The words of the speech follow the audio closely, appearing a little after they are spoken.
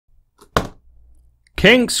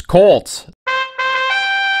King's Court.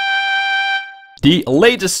 The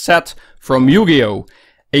latest set from Yu-Gi-Oh!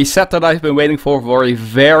 A set that I've been waiting for a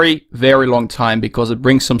very, very long time because it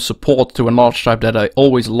brings some support to an archetype that I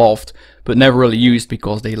always loved but never really used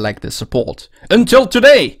because they lack this support. Until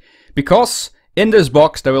today! Because in this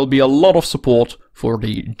box there will be a lot of support for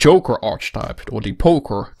the Joker archetype, or the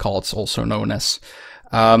poker cards also known as.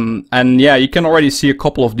 And yeah, you can already see a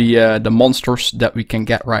couple of the monsters that we can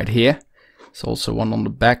get right here. There's also one on the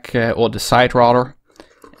back, or the side rather.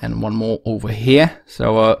 And one more over here.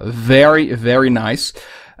 So very, very nice.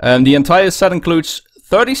 The entire set includes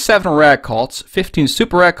 37 rare cards, 15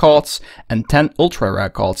 super rare cards, and 10 ultra rare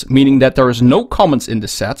cards, meaning that there is no commons in the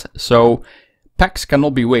set, so packs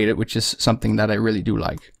cannot be weighted, which is something that I really do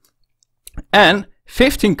like. And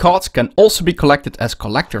 15 cards can also be collected as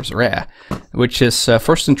collector's rare, which is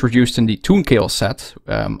first introduced in the Toon Chaos set.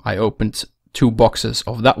 I opened 2 boxes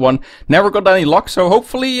of that one. Never got any luck, so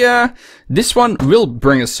hopefully this one will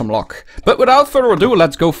bring us some luck. But without further ado,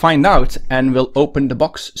 let's go find out, and we'll open the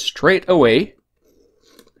box straight away.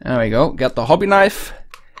 There we go. Get the hobby knife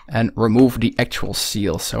and remove the actual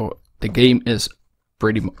seal. So the game is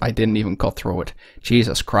pretty... I didn't even cut through it.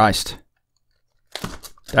 Jesus Christ.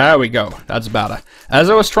 There we go. That's better. As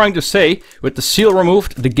I was trying to say, with the seal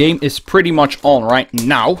removed, the game is pretty much on right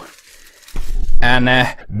now. And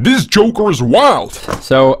this Joker is wild!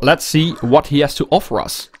 So let's see what he has to offer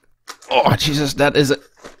us. Oh Jesus, that is a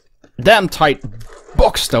damn tight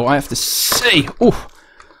box though, I have to say. Ooh.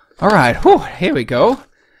 Alright, here we go.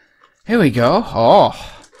 Here we go.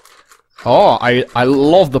 Oh, I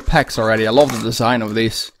love the packs already. I love the design of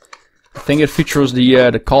these. I think it features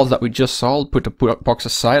the cards that we just saw. I'll put the box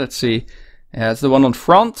aside, let's see. Yeah, it's the one on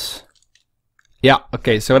front. Yeah,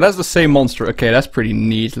 okay, so that's the same monster. Okay, that's pretty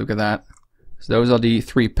neat, look at that. So those are the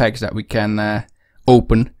 3 packs that we can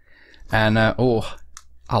open. And oh,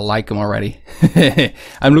 I like them already.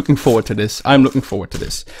 I'm looking forward to this.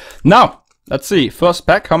 Now, let's see. First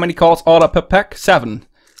pack, how many cards are there per pack? 7.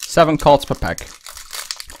 7 cards per pack.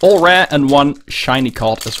 All rare and 1 shiny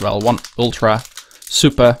card as well. 1 ultra,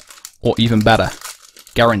 super, or even better.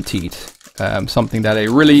 Guaranteed. Something that I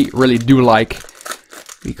really, really do like.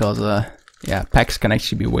 Because, yeah, packs can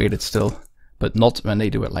actually be weighted still. But not when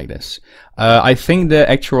they do it like this. I think the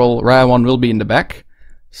actual rare one will be in the back.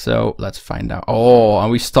 So let's find out. Oh,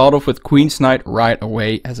 and we start off with Queen's Knight right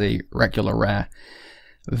away as a regular rare.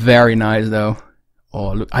 Very nice though.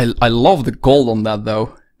 Oh, look, I love the gold on that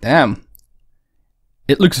though. Damn.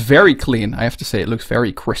 It looks very clean, I have to say. It looks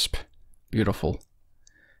very crisp. Beautiful.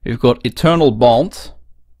 We've got Eternal Bond.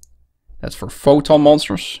 That's for photon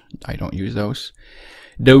monsters. I don't use those.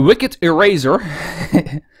 The Wicked Eraser.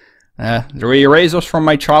 The erasers from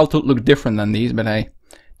my childhood look different than these, but hey,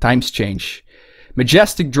 times change.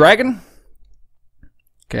 Majestic Dragon.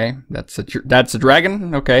 Okay, that's a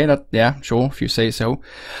dragon. Okay, yeah, sure, if you say so.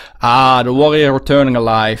 The Warrior Returning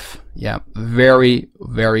Alive. Yeah, very,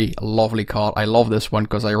 very lovely card. I love this one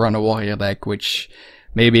because I run a warrior deck, which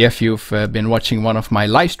maybe if you've been watching one of my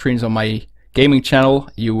live streams on my gaming channel,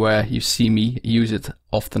 you see me use it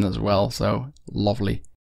often as well. So lovely.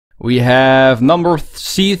 We have number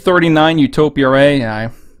C39, Utopia Ray.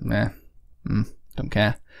 Don't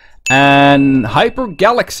care. And Hyper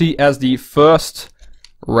Galaxy as the first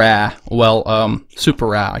rare. Well, super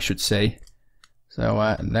rare, I should say.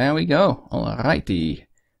 So, there we go. Alrighty.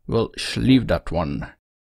 We'll sleeve that one.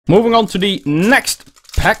 Moving on to the next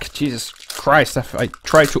pack. Jesus Christ, I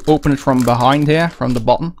tried to open it from behind here, from the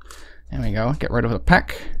bottom. There we go. Get rid of the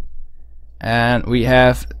pack. And we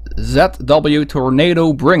have ZW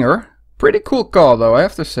Tornado Bringer. Pretty cool card though, I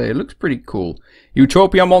have to say. It looks pretty cool.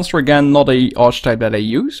 Utopia monster again, not a archetype that I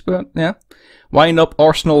use, but yeah. Wind Up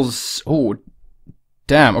Arsenal's... Oh,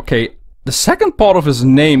 damn, okay. The second part of his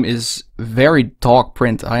name is very dark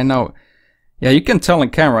print, I know. Yeah, you can tell in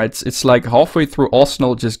camera, it's like halfway through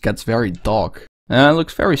Arsenal just gets very dark. It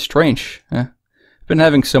looks very strange. I've been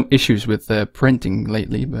having some issues with printing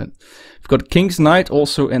lately, but... We've got King's Knight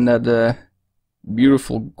also in that...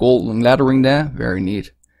 beautiful golden lettering there. Very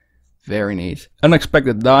neat. Very neat.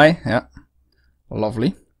 Unexpected Die. Yeah.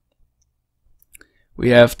 Lovely. We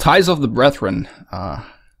have Ties of the Brethren.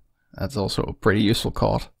 That's also a pretty useful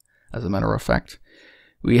card, as a matter of fact.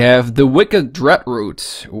 We have The Wicked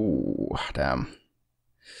Dreadroot. Ooh, damn.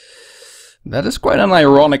 That is quite an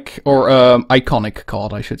ironic, or iconic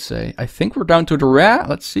card, I should say. I think we're down to the rare.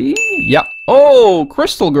 Let's see. Yeah. Oh,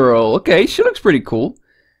 Crystal Girl. Okay, she looks pretty cool.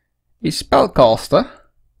 He's Spellcaster.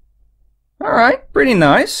 Alright, pretty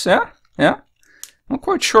nice, yeah. I'm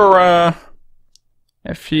quite sure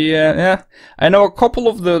if he, yeah. I know a couple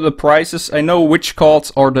of the prizes. I know which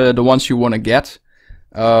cards are the ones you want to get.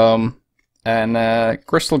 And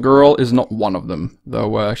Crystal Girl is not one of them,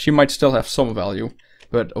 though she might still have some value.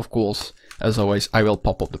 But of course, as always, I will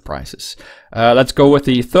pop up the prices. Let's go with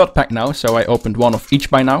the third pack now. So I opened one of each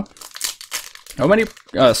by now. How many?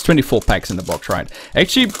 It's 24 packs in the box, right? I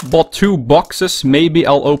actually bought 2 boxes. Maybe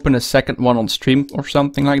I'll open a second one on stream or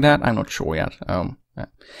something like that. I'm not sure yet. Yeah.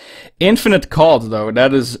 Infinite Cards, though,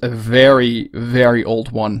 that is a very, very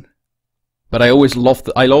old one. But I always loved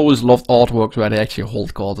artworks where they actually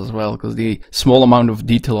hold cards as well, because the small amount of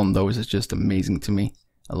detail on those is just amazing to me.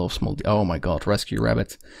 I love small. Oh my god, Rescue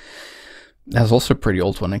Rabbit. That's also a pretty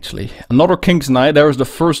old one, actually. Another King's Knight. There is the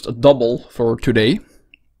first double for today.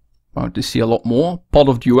 About to see a lot more. Pot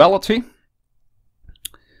of Duality.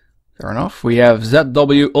 Fair enough. We have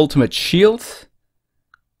ZW Ultimate Shield.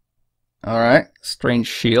 Alright, strange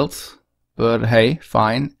shield. But hey,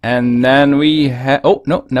 fine. And then we have... Oh,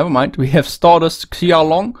 no, never mind. We have Stardust Xia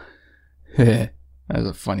Long. That's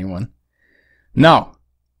a funny one. Now,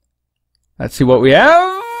 let's see what we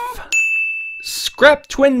have. Scrap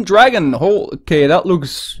Twin Dragon. Oh, okay, that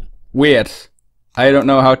looks weird. I don't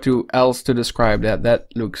know how else to describe that. That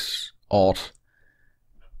looks odd.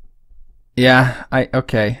 Yeah,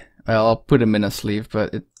 okay. Well, I'll put him in a sleeve,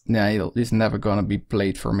 but he's never gonna be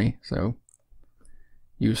played for me, so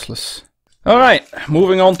useless. Alright,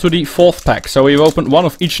 moving on to the fourth pack. So we've opened one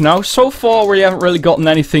of each now. So far we haven't really gotten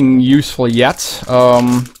anything useful yet.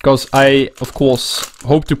 Because I, of course,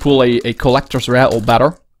 hope to pull a collector's rare or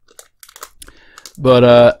better.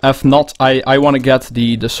 But if not, I want to get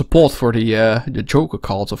the support for the Joker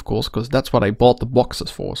cards, of course. Because that's what I bought the boxes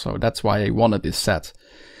for. So that's why I wanted this set.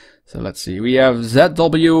 So let's see. We have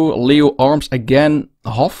ZW Leo Arms again.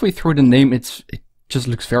 Halfway through the name, it just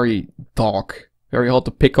looks very dark. Very hard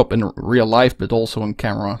to pick up in real life, but also on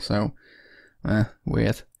camera, so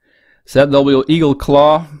weird. ZW Eagle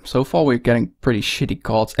Claw. So far we're getting pretty shitty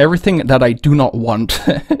cards. Everything that I do not want.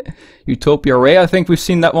 Utopia Ray, I think we've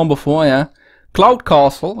seen that one before, yeah. Cloud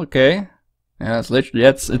Castle, okay. Yeah,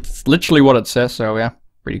 it's literally what it says, so yeah,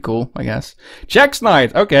 pretty cool, I guess. Jack's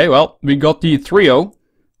Knight, okay, well, we got the trio.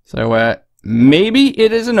 So maybe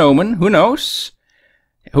it is an omen, who knows?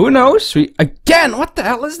 Who knows? Again, what the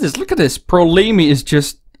hell is this? Look at this. Prolemi is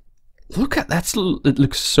just... Look at that. It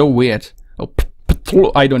looks so weird. Oh,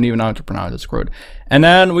 I don't even know how to pronounce it. Screw it. And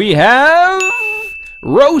then we have...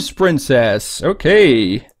 Rose Princess.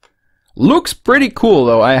 Okay. Looks pretty cool,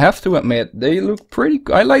 though. I have to admit. They look pretty...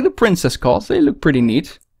 I like the princess cards. They look pretty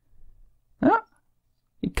neat. Huh?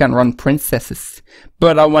 You can run princesses.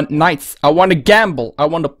 But I want knights. I want to gamble. I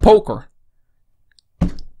want a poker.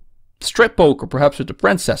 Strip poker, perhaps with the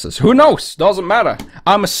princesses. Who knows? Doesn't matter.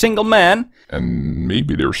 I'm a single man. And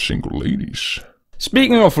maybe they're single ladies.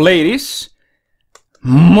 Speaking of ladies,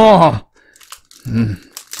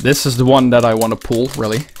 this is the one that I want to pull,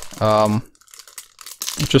 really.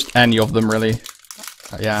 Just any of them, really.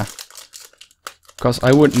 Yeah. Because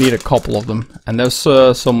I would need a couple of them. And there's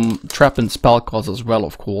some trap and spell cards as well,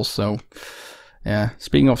 of course, so... Yeah,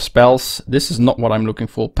 speaking of spells, this is not what I'm looking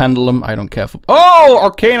for. Pendulum, I don't care for... Oh!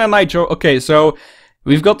 Arcana Triupmh. Okay, so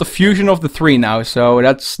we've got the fusion of the 3 now, so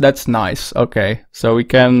that's nice. Okay, so we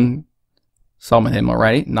can summon him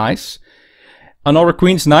already. Nice. Another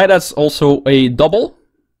Queen's Knight, that's also a double,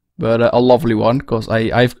 but a lovely one, because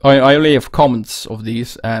I only have commons of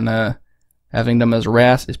these, and having them as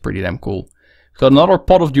rares is pretty damn cool. Got another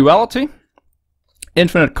Pot of Duality.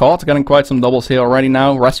 Infinite Cards, getting quite some doubles here already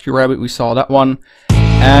now. Rescue Rabbit, we saw that one.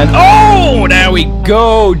 And, oh, there we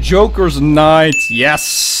go! Joker's Knight,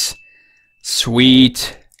 yes!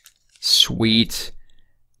 Sweet. Sweet.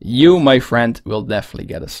 You, my friend, will definitely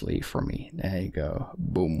get a sleeve from me. There you go.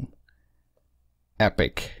 Boom.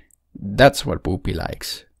 Epic. That's what Bopi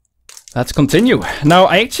likes. Let's continue. Now,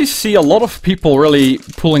 I actually see a lot of people really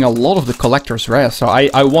pulling a lot of the collector's rare, so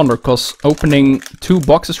I wonder, because opening 2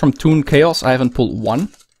 boxes from Toon Chaos, I haven't pulled 1.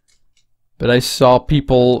 But I saw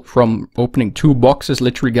people from opening 2 boxes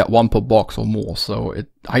literally get 1 per box or more, so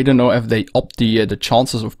I don't know if they up the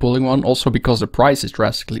chances of pulling one, also because the price is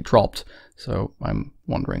drastically dropped, so I'm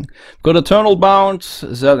wondering. Got Eternal Bound,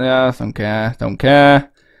 yeah, don't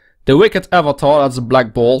care. The Wicked Avatar, that's a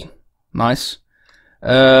black ball, nice.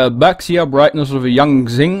 Baxia, Brightness of a Young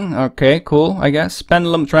Xing. Okay, cool, I guess.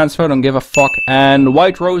 Pendulum Transfer, don't give a fuck. And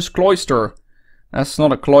White Rose Cloister. That's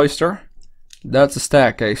not a cloister. That's a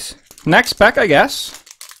staircase. Next pack, I guess.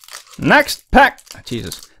 Next pack.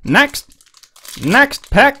 Jesus. Next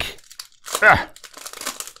pack.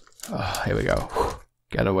 Oh, here we go.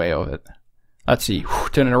 Get away with it. Let's see.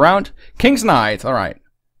 Turn it around. King's Knight. Alright.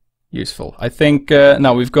 Useful. I think,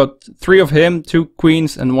 now we've got 3 of him, 2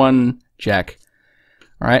 queens, and 1 jack.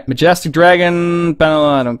 Alright, Majestic Dragon, Panel,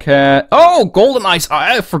 I don't care. Oh, Golden Eyes,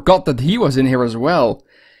 I forgot that he was in here as well.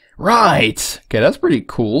 Right, okay, that's pretty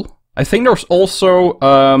cool. I think there's also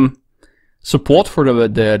support for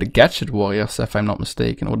the Gadget Warriors, if I'm not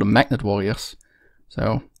mistaken, or the Magnet Warriors.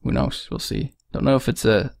 So, who knows, we'll see. Don't know if it's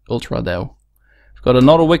a Ultra though. We've got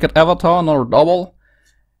another Wicked Avatar, another double.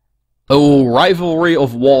 Oh, Rivalry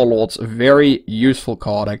of Warlords, a very useful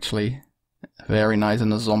card actually. Very nice in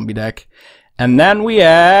the zombie deck. And then we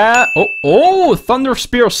have... Oh, Thunder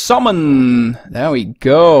Spear Summon! There we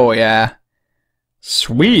go, yeah.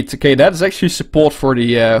 Sweet. Okay, that's actually support for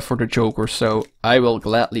the Joker, so I will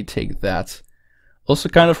gladly take that. Also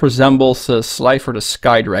kind of resembles Slifer the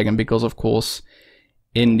Sky Dragon, because of course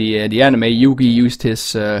in the anime Yugi used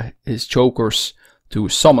his Jokers to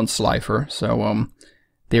summon Slifer. So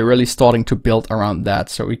they're really starting to build around that.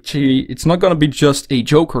 So it's not gonna be just a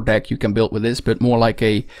Joker deck you can build with this, but more like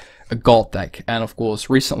a God deck. And of course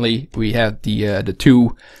recently we had the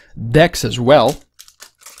two decks as well,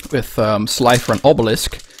 with Slifer and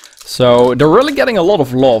Obelisk. So they're really getting a lot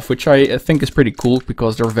of love, which I think is pretty cool,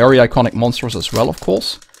 because they're very iconic monsters as well, of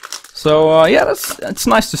course. So yeah, it's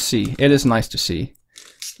nice to see. It is nice to see.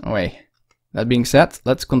 Anyway, that being said,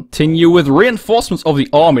 let's continue with Reinforcements of the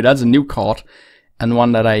Army. That's a new card, and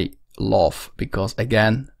one that I love, because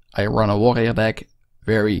again, I run a warrior deck.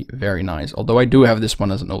 Very, very nice. Although I do have this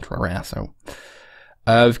one as an ultra rare, so...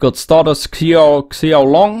 we've got Stardust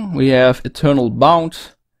Xiao Long. We have Eternal Bound.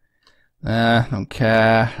 Don't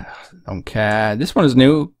care. Don't care. This one is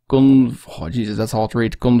new. Oh, Jesus, that's hard to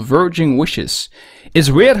read. Converging Wishes. It's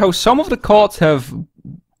weird how some of the cards have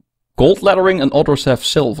gold lettering and others have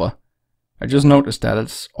silver. I just noticed that.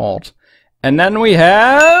 It's odd. And then we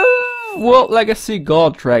have... World Legacy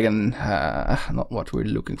God Dragon. Not what we're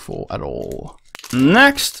looking for at all.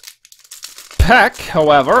 Next pack,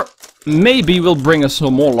 however, maybe will bring us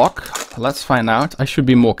some more luck. Let's find out. I should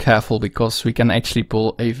be more careful, because we can actually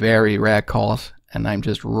pull a very rare card, and I'm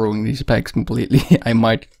just ruining these packs completely. I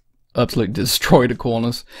might absolutely destroy the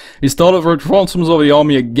corners. We started with Ransoms of the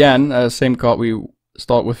Army again, same card we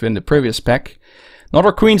start with in the previous pack.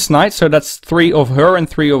 Another Queen's Knight, so that's 3 of her and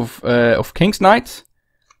 3 of King's Knight.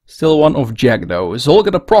 Still 1 of Jack though.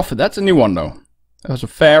 Zolga the Prophet, that's a new one though. That was a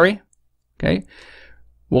fairy. Okay.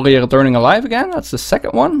 Warrior Returning Alive again, that's the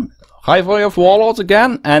second one. Rivalry of Warlords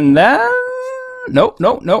again, and then... No,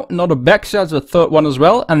 not a backshot, that's the third one as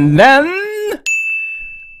well. And then...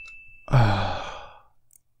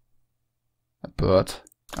 But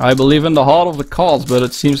I believe in the heart of the cards, but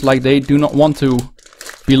it seems like they do not want to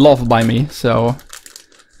be loved by me, so...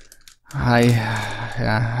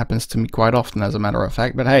 Yeah, happens to me quite often as a matter of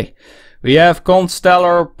fact, but hey. We have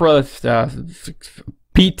Constellar...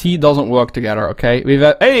 PT doesn't work together, okay? We've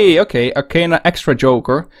had... Hey, okay, Arcana Extra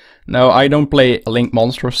Joker. No, I don't play Link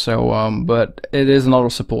monsters, so, but it is another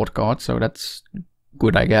support card, so that's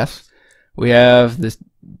good, I guess. We have this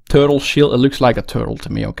turtle shield. It looks like a turtle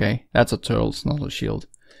to me, okay? That's a turtle, it's not a shield.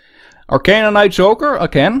 Arcana Knight Joker,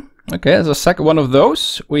 again. Okay, there's a second one of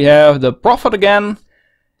those. We have the Prophet again.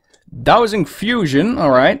 Dowsing Fusion,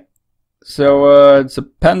 alright. So, it's a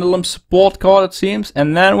Pendulum support card, it seems.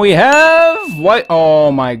 And then we have... What?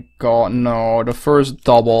 Oh my god, no. The first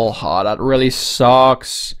double. Oh, that really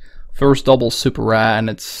sucks. First double super rare, and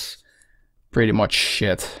it's pretty much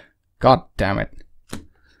shit. God damn it.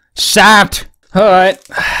 Sad! Alright.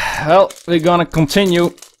 Well, we're gonna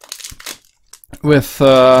continue with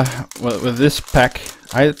this pack.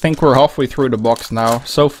 I think we're halfway through the box now.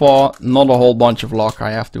 So far, not a whole bunch of luck,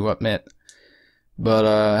 I have to admit.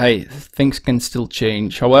 But hey, things can still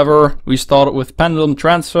change. However, we started with Pendulum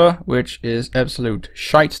Transfer, which is absolute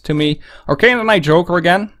shite to me. Arcana Knight Joker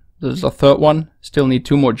again. This is a third one. Still need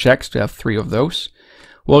 2 more Jacks to have 3 of those.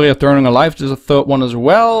 Warrior Turning Alive, this is a third one as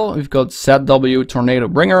well. We've got ZW Tornado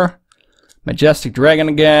Bringer. Majestic Dragon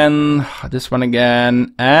again. This one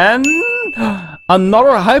again. And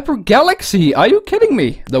another Hyper Galaxy. Are you kidding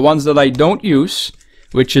me? The ones that I don't use,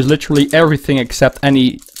 which is literally everything except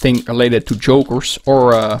anything related to Jokers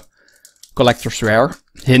or Collector's Rare.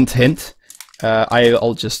 Hint, hint.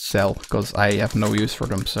 I'll just sell, because I have no use for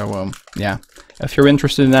them. So, yeah. If you're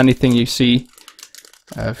interested in anything you see,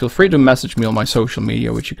 feel free to message me on my social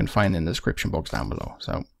media, which you can find in the description box down below.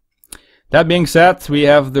 So, that being said, we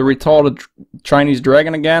have the retarded Chinese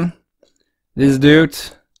dragon again. This dude.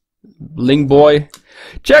 Link Boy.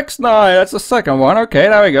 Jack's Knight, that's the second one. Okay,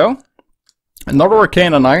 there we go. Another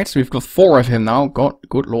Arcana Knight. We've got 4 of him now. God,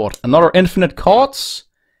 good lord. Another Infinite Cards.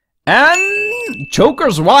 And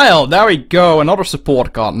Joker's Wild. There we go. Another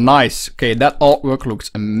support card. Nice. Okay, that artwork looks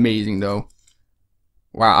amazing though.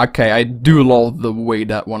 Wow, okay, I do love the way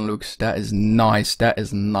that one looks. That is nice. That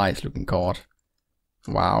is a nice looking card.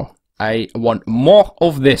 Wow. I want more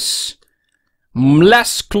of this.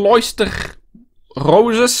 Less cloister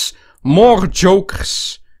roses, more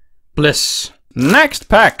jokers. Bliss. Next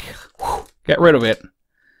pack. Whew, get rid of it.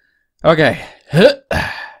 Okay.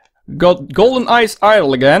 Got Golden Ice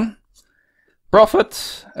Idol again.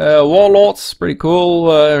 Prophet, Warlords, pretty cool,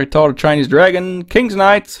 Retarded Chinese Dragon, King's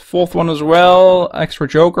Knight, 4th one as well, extra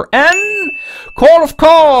Joker, and Court of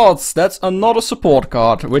Cards! That's another support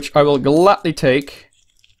card, which I will gladly take.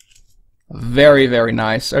 Very, very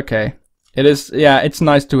nice, okay. It is, yeah, it's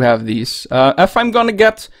nice to have these. If I'm not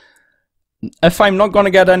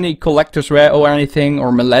gonna get any Collector's Rare or anything,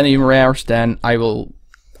 or Millennium Rares, then I will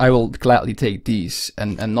gladly take these,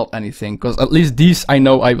 and not anything, because at least these I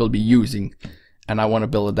know I will be using. And I want to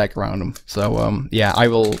build a deck around them. So, yeah, I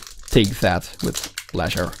will take that with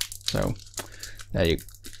pleasure. So, there you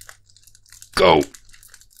go.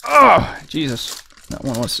 Oh, Jesus. That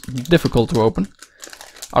one was difficult to open.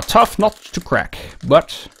 A tough nut to crack.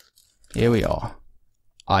 But, here we are.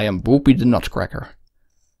 I am Bopi the Nutcracker.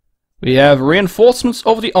 We have Reinforcements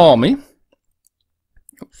of the Army.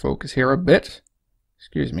 Focus here a bit.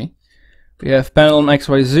 Excuse me. We have Pendulum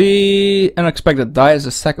XYZ, Unexpected Die is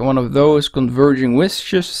the second one of those, Converging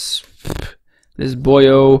Wishes, this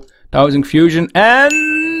boyo, Dowsing Fusion, and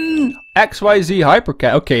XYZ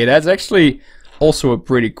Hypercat. Okay, that's actually also a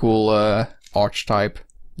pretty cool archetype,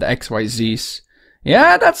 the XYZs.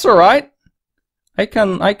 Yeah, that's alright. I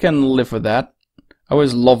can live with that. I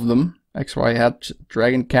always love them. XY had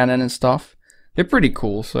Dragon Cannon and stuff. They're pretty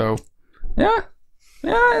cool, so yeah.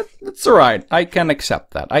 Yeah, it's alright. I can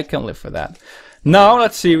accept that. I can live with that. Now,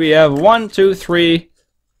 let's see. We have 1, 2, 3,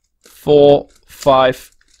 4,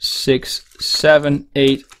 5, 6, 7,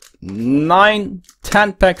 8, 9,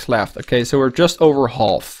 10 packs left. Okay, so we're just over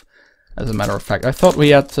half, as a matter of fact. I thought we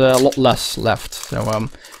had a lot less left. So,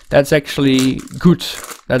 that's actually good.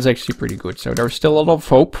 That's actually pretty good. So, there's still a lot of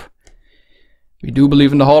hope. We do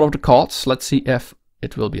believe in the heart of the cards. Let's see if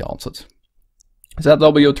it will be answered.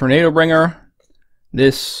 ZW Tornado Bringer.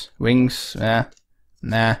 This, wings,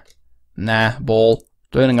 nah, ball,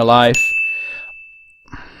 turning alive.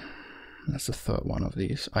 That's the third one of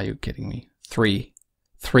these. Are you kidding me? Three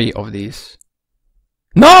of these.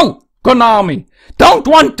 No! Konami! Don't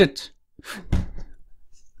want it!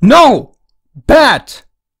 No! Bad!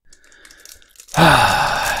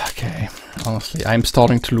 Okay, honestly, I'm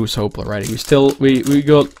starting to lose hope already. We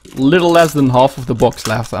got little less than half of the box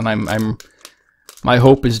left, and my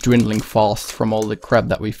hope is dwindling fast from all the crap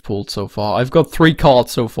that we've pulled so far. I've got 3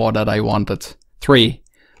 cards so far that I wanted. 3.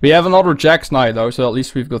 We have another Jack's Knight though, so at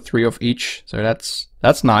least we've got 3 of each. So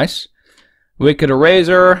that's nice. Wicked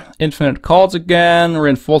Eraser, Infinite Cards again,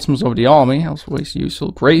 Reinforcements of the Army, always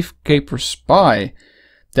useful. Gravekeeper Spy.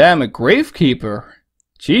 Damn, a Gravekeeper.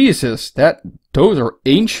 Jesus, those are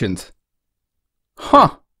ancient.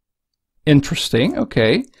 Huh. Interesting,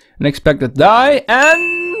 okay. Unexpected Die,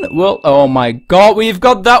 and well, oh my god, we've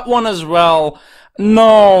got that one as well.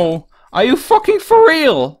 No, are you fucking for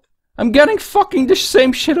real? I'm getting fucking the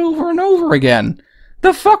same shit over and over again.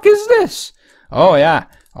 The fuck is this? Oh yeah,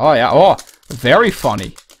 oh, very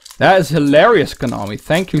funny. That is hilarious, Konami.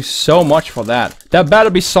 Thank you so much for that. That better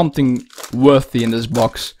be something worthy in this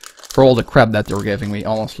box for all the crap that they're giving me,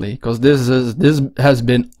 honestly, because this has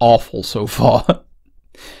been awful so far.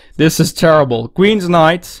 This is terrible. Queen's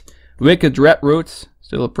Knight, Wicked Dreadroot.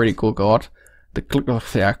 Still a pretty cool card.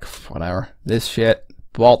 Yeah, whatever. This shit.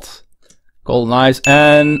 What? Golden Eyes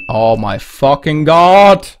and... oh my fucking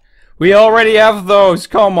god! We already have those!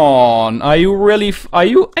 Come on! Are you really... are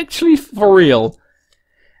you actually for real?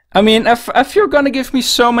 I mean, if you're gonna give me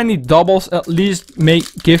so many doubles, at least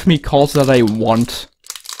give me cards that I want.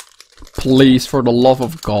 Please, for the love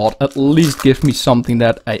of God, at least give me something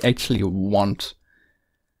that I actually want.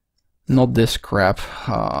 Not this crap.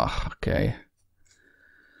 Ah, okay.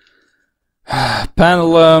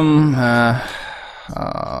 Pendulum,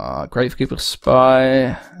 Gravekeeper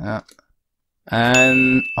Spy,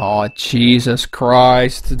 and oh Jesus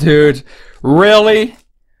Christ, dude, really?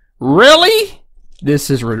 This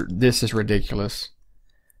is ridiculous.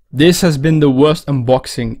 This has been the worst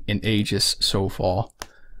unboxing in ages so far.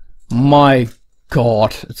 My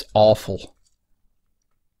God, it's awful.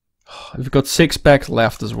 We've got 6 packs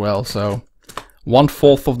left as well, so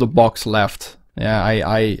 1/4 of the box left.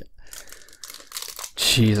 Yeah,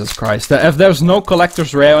 Jesus Christ. If there's no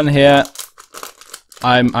collector's rare in here,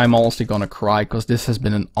 I'm honestly gonna cry, because this has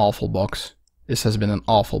been an awful box. This has been an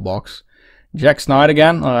awful box. Jack's Knight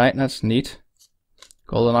again. Alright, that's neat.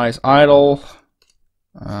 Golden Eyes Idol.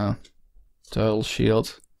 Turtle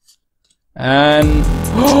shield. And...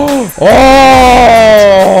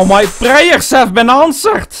 Oh! My prayers have been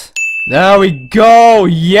answered! There we go!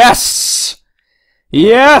 Yes!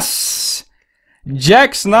 Yes!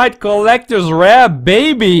 Jack's Knight Collector's Rare,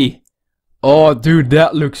 baby! Oh, dude,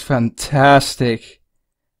 that looks fantastic.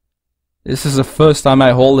 This is the first time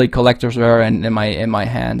I hold a Collector's Rare in my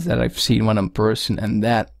hands that I've seen one in person, and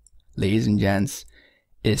that, ladies and gents,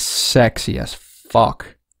 is sexy as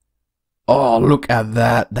fuck. Oh, look at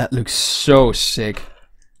that. That looks so sick.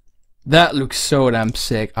 That looks so damn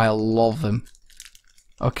sick. I love them.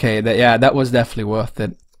 Okay, yeah, that was definitely worth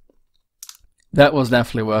it. That was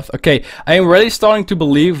definitely worth. Okay, I am really starting to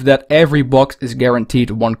believe that every box is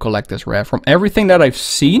guaranteed one Collector's Rare. From everything that I've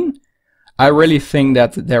seen, I really think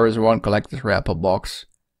that there is one Collector's Rare per box.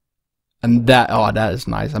 And that, oh, that is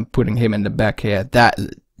nice. I'm putting him in the back here. That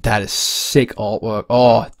is sick artwork.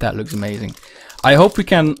 Oh, that looks amazing. I hope we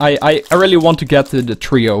can, I really want to get to the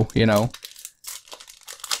trio, you know.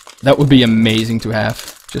 That would be amazing to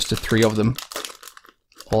have. Just the 3 of them.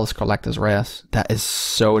 All his Collector's Rares. That is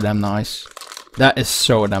so damn nice. That is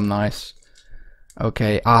so damn nice.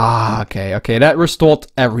 Okay, okay. That restored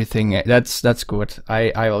everything. That's good.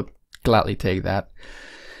 I will gladly take that.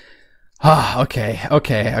 Okay.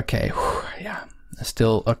 Whew, yeah,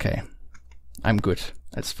 still, okay. I'm good.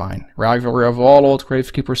 That's fine. Rivalry of Warlord,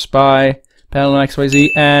 Gravekeeper Spy, Panel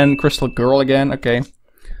XYZ, and Crystal Girl again. Okay.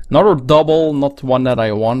 Another double, not one that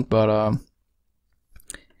I want, but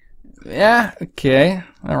yeah, okay.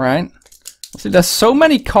 Alright. See, there's so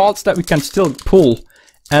many cards that we can still pull.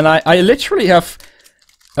 And I literally have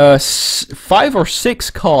 5 or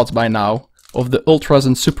 6 cards by now of the Ultras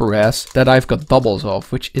and Super Rares that I've got doubles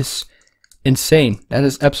of, which is insane. That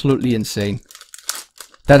is absolutely insane.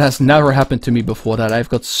 That has never happened to me before, that I've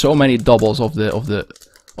got so many doubles of the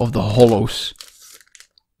holos.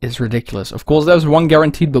 It's ridiculous. Of course, there's one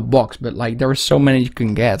guaranteed per box, but like there are so many you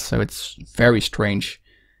can get, so it's very strange.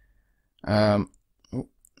 There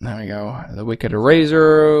we go. The Wicked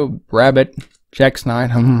Eraser, Rabbit, Jack's Knight,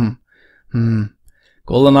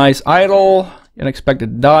 Golden Eyes Idol,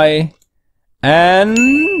 Unexpected Die, and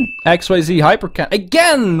XYZ Hypercan.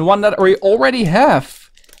 Again, one that we already have.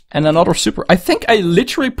 And another super. I think I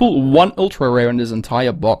literally pulled 1 ultra rare in this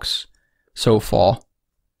entire box so far.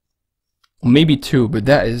 Or maybe 2, but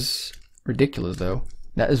that is ridiculous though.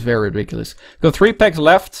 That is very ridiculous. Got 3 packs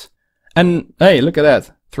left. And hey, look at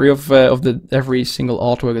that. 3 of the every single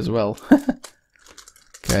artwork as well.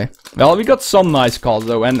 Okay. Well, we got some nice cards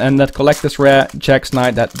though, and that Collector's Rare Jack's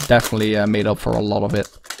Knight, that definitely made up for a lot of it.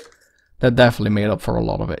 That definitely made up for a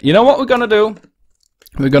lot of it. You know what we're gonna do?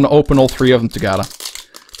 We're gonna open all 3 of them together.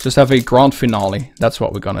 Just have a grand finale. That's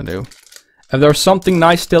what we're gonna do. If there's something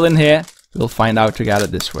nice still in here, we'll find out together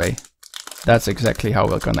this way. That's exactly how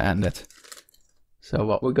we're gonna end it. So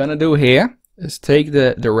what we're gonna do here is take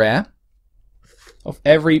the rare of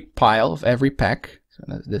every pile, of every pack. So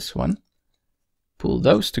that's this one. Pull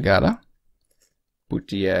those together. Put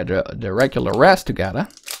the regular rares together.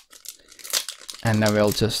 And then we'll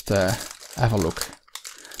just have a look.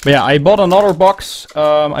 But yeah, I bought another box.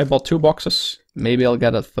 I bought 2 boxes. Maybe I'll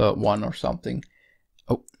get a 3rd one or something.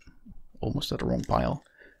 Oh, almost at the wrong pile.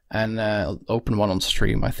 And I'll open one on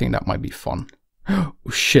stream. I think that might be fun. Oh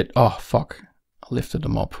shit, oh fuck. I lifted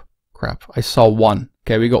them up. Crap, I saw 1.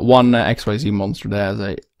 Okay, we got 1 XYZ monster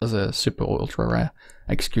there as a super ultra rare.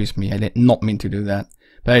 Excuse me, I did not mean to do that.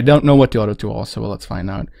 But I don't know what the other 2 are, so let's find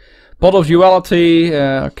out. Bottle of Duality,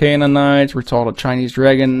 Arcana Knight, Retarded Chinese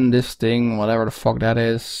Dragon, this thing, whatever the fuck that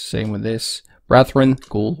is. Same with this. Brethren,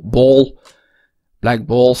 cool. Ball. Black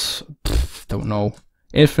Balls, pff, don't know.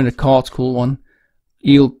 Infinite Cards, cool one.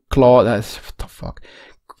 Eel Claw, that's, what the fuck.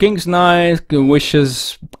 King's Knight,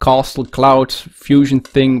 Wishes, Castle Cloud, Fusion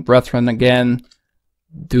Thing, Brethren again.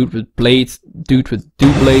 Dude with blades, dude with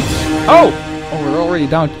 2 blades. Oh! Oh, we're already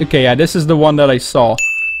down. Okay, yeah, this is the one that I saw.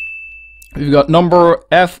 We've got number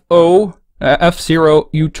F0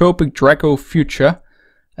 Utopic Draco Future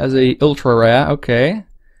as a ultra rare. Okay.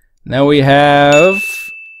 Now we have,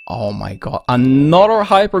 oh my god, another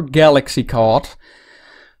Hyper Galaxy card.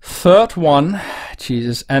 3rd one,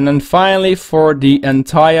 Jesus. And then finally for the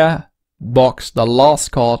entire box, the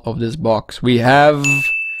last card of this box, we have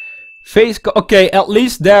Face card. Okay, at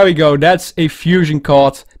least there we go. That's a fusion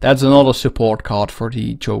card. That's another support card for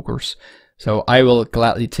the Jokers. So I will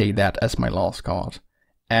gladly take that as my last card.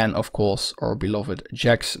 And of course, our beloved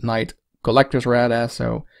Jack's Knight Collector's Rare there.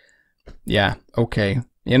 So yeah, okay.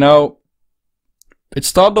 You know, it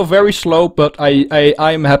started off very slow, but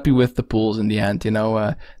I'm happy with the pulls in the end. You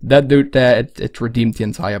know, that dude there, it redeemed the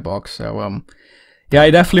entire box. So Yeah, I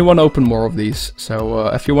definitely want to open more of these. So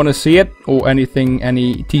if you want to see it, or anything,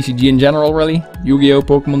 any TCG in general really, Yu-Gi-Oh,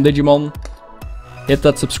 Pokemon, Digimon, hit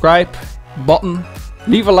that subscribe button,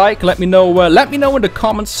 leave a like, let me know in the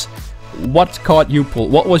comments what card you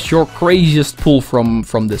pulled. What was your craziest pull from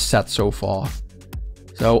this set so far?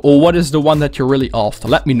 So, or what is the one that you're really after?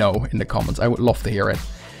 Let me know in the comments. I would love to hear it.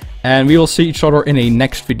 And we will see each other in a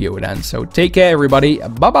next video then. So take care everybody.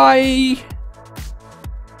 Bye bye.